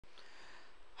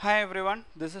Hi everyone,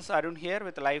 this is Arun here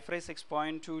with Liferay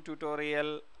 6.2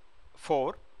 tutorial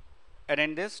 4, and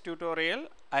in this tutorial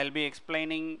I'll be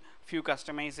explaining few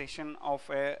customization of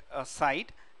a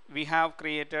site. We have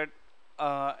created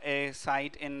a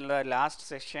site in the last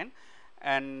session,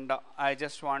 and I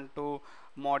just want to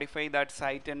modify that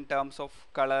site in terms of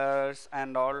colors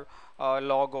and all,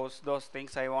 logos, those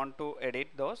things I want to edit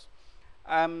those.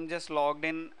 I'm just logged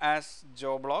in as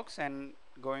Joe Blocks and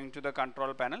going to the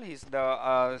control panel. He's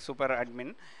the super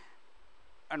admin,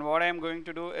 and what I'm going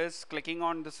to do is clicking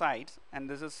on the sites, and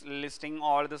this is listing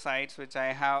all the sites which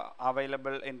I have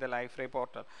available in the Liferay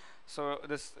portal. So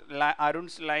this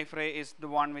Arun's Liferay is the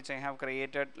one which I have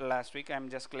created last week. I'm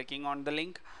just clicking on the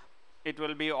link. It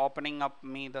will be opening up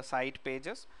me the site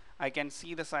pages. I can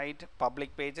see the site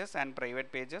public pages and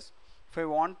private pages. If I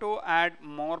want to add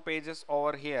more pages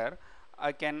over here,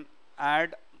 I can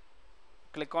add,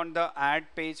 click on the add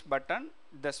page button.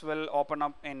 This will open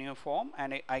up a new form,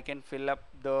 and I can fill up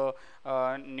the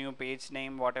new page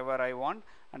name whatever I want,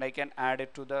 and I can add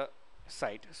it to the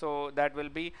site. So that will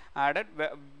be added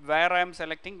where I am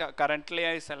selecting. Currently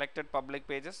I selected public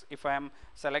pages. If I am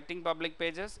selecting public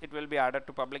pages, it will be added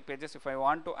to public pages. If I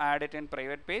want to add it in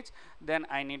private page, then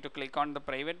I need to click on the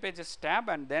private pages tab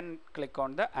and then click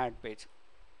on the add page.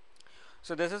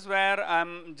 So this is where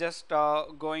I'm just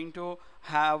going to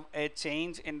have a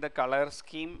change in the color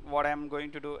scheme. What I'm going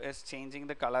to do is changing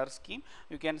the color scheme.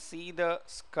 You can see the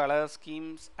color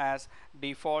schemes as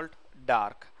default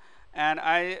dark, and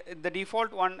the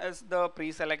default one is the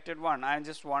pre-selected one. I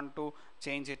just want to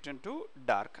change it into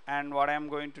dark, and what I'm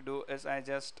going to do is I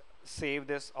just save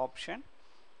this option,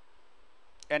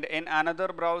 and in another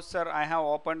browser I have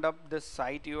opened up this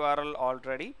site URL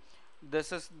already.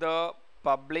 This is the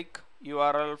public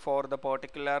URL for the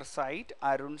particular site,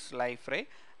 Arun's Liferay.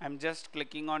 I'm just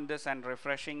clicking on this and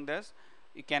refreshing this.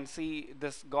 You can see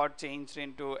this got changed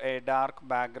into a dark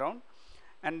background,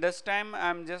 and this time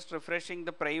I'm just refreshing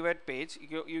the private page.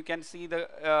 You can see the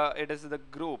it is the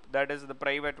group, that is the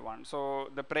private one. So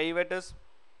the private is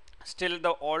still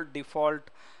the old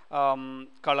default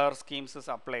color schemes is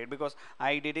applied, because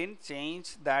I didn't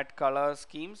change that color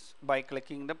schemes by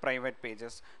clicking the private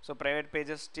pages. So private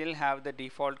pages still have the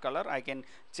default color. I can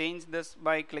change this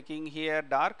by clicking here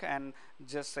dark and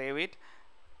just save it.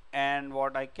 And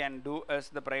what I can do is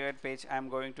the private page I'm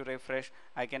going to refresh,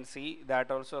 I can see that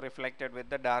also reflected with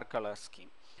the dark color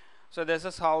scheme. So this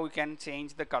is how we can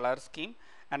change the color scheme.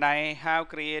 And I have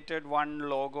created one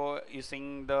logo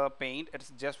using the paint.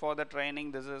 It's just for the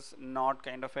training. This is not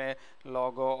kind of a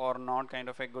logo or not kind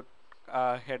of a good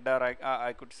header,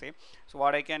 I could say. So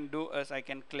what I can do is I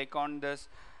can click on this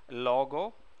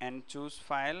logo and choose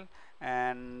file,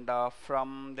 and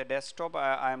from the desktop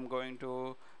I am going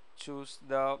to choose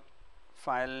the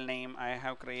file name. I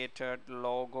have created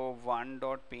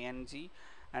logo1.png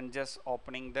and just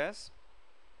opening this.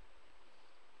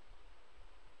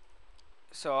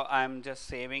 So I'm just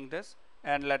saving this,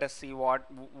 and let us see what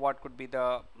could be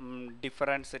the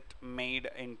difference it made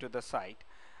into the site.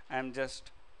 I'm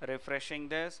just refreshing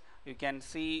this. You can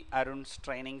see Arun's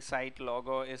training site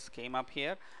logo is came up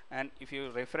here, and if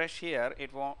you refresh here,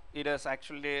 it is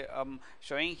actually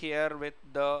showing here with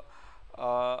the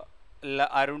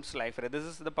Arun's Liferay. This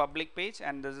is the public page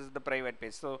and this is the private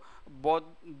page. So both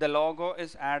the logo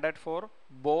is added for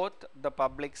both the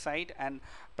public site and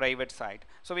private site.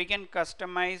 So we can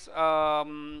customize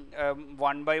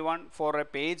one by one. For a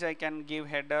page I can give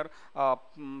header,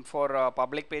 for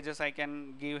public pages I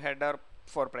can give header,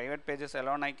 for private pages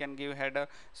alone I can give header.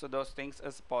 So those things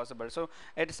is possible. So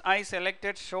I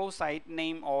selected show site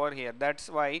name over here. That's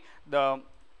why the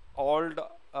old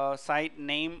site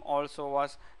name also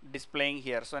was displaying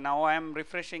here. So now I am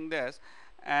refreshing this,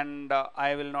 and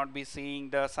I will not be seeing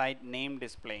the site name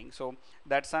displaying. So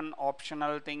that's an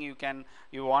optional thing. You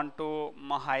want to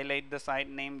highlight the site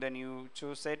name, then you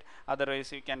choose it,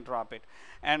 otherwise you can drop it.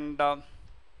 And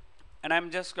I'm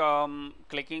just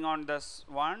clicking on this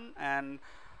one and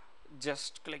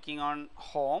just clicking on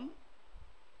home,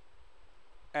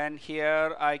 and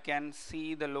here I can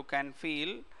see the look and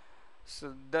feel.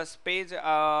 So this page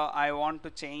I want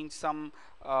to change some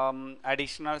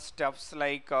additional stuffs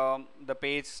like the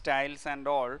page styles and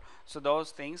all. So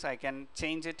those things I can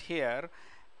change it here.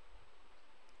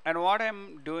 And what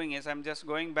I'm doing is I'm just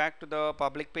going back to the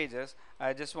public pages.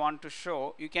 I just want to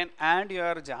show you can add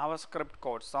your JavaScript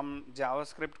codes. Some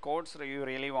JavaScript codes you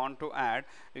really want to add,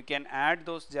 you can add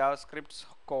those JavaScript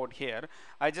code here.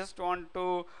 I just want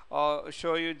to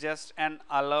show you just an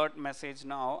alert message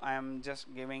now. I am just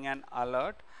giving an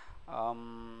alert.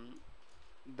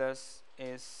 This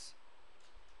is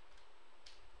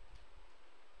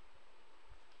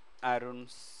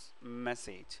Arun's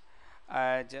message.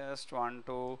 I just want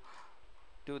to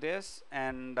do this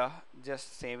and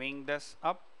just saving this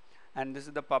up, and this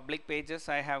is the public pages.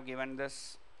 I have given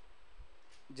this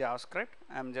JavaScript.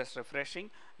 I'm just refreshing.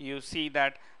 You see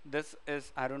that this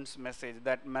is Arun's message.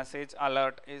 That message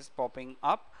alert is popping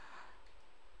up.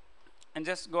 And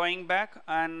just going back,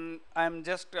 and I'm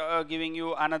just giving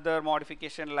you another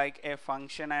modification like a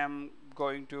function. I am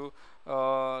going to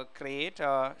create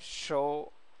a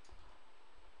show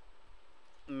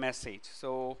message.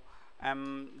 So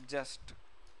I'm just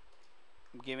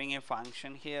giving a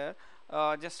function here.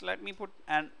 Just let me put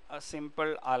a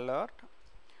simple alert.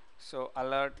 So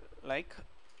alert like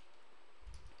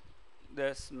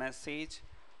this message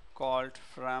called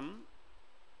from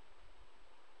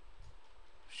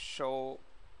show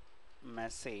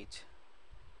message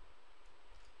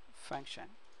function.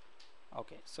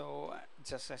 Okay, so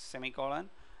just a semicolon,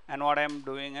 and what I'm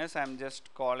doing is I'm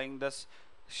just calling this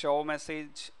show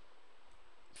message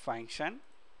function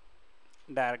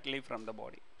directly from the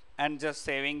body and just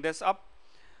saving this up.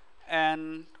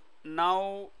 And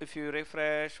now if you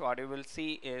refresh, what you will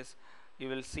see is you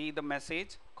will see the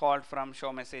message called from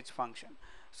show message function.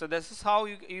 So this is how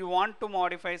you want to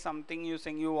modify something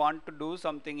using, you want to do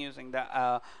something using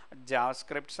the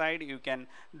JavaScript side, you can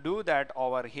do that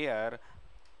over here.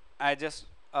 I just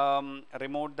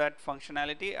removed that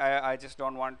functionality. I just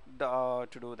don't want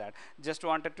to do that. Just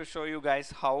wanted to show you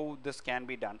guys how this can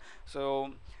be done.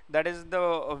 So that is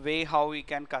the way how we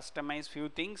can customize few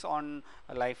things on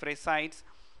Liferay sites.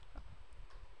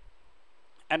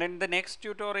 And in the next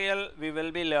tutorial, we will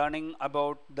be learning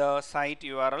about the site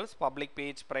URLs, public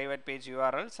page, private page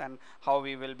URLs, and how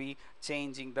we will be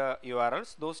changing the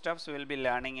URLs. Those stuffs we will be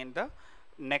learning in the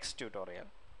next tutorial.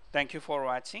 Thank you for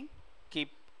watching.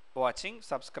 Keep watching,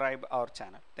 subscribe our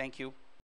channel. Thank you.